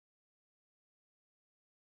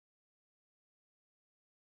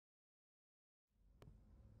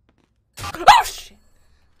Oh shit!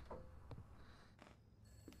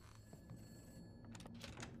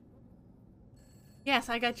 Yes,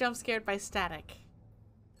 I got jump scared by static.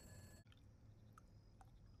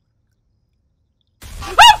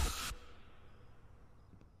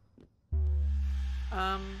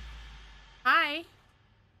 Hi.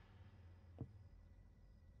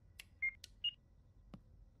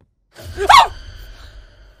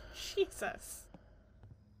 Jesus.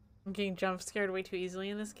 I'm getting jump scared way too easily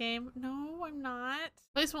in this game. No, I'm not.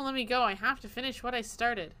 Place won't let me go. I have to finish what I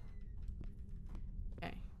started.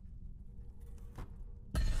 Okay.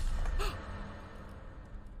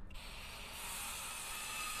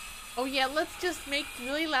 Oh yeah, let's just make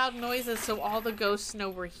really loud noises so all the ghosts know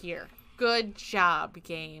we're here. Good job,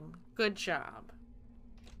 game. Good job.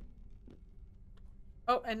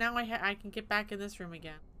 Oh, and now I can get back in this room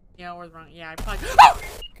again. Yeah, or the wrong. Yeah, I probably. Oh!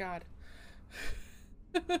 God.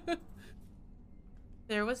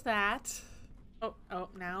 There was that. Oh,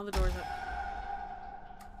 now the door's up.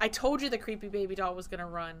 I told you the creepy baby doll was gonna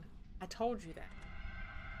run. I told you that.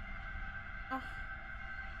 Oh,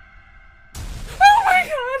 oh my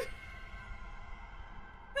god!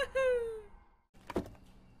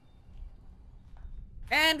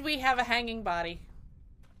 And we have a hanging body.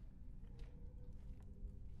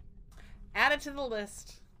 Add it to the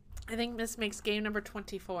list. I think this makes game number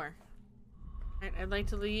 24. Alright, I'd like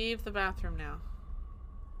to leave the bathroom now.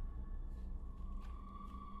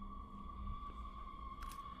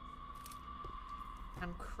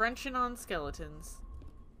 I'm crunching on skeletons.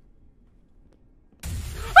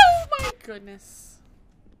 Oh my goodness.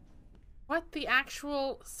 What the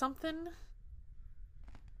actual something?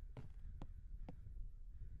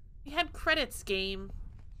 We had credits, game.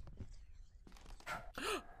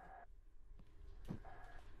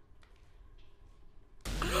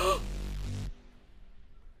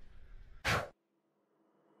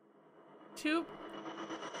 To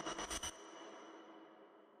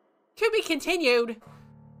be continued.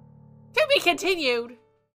 To be continued.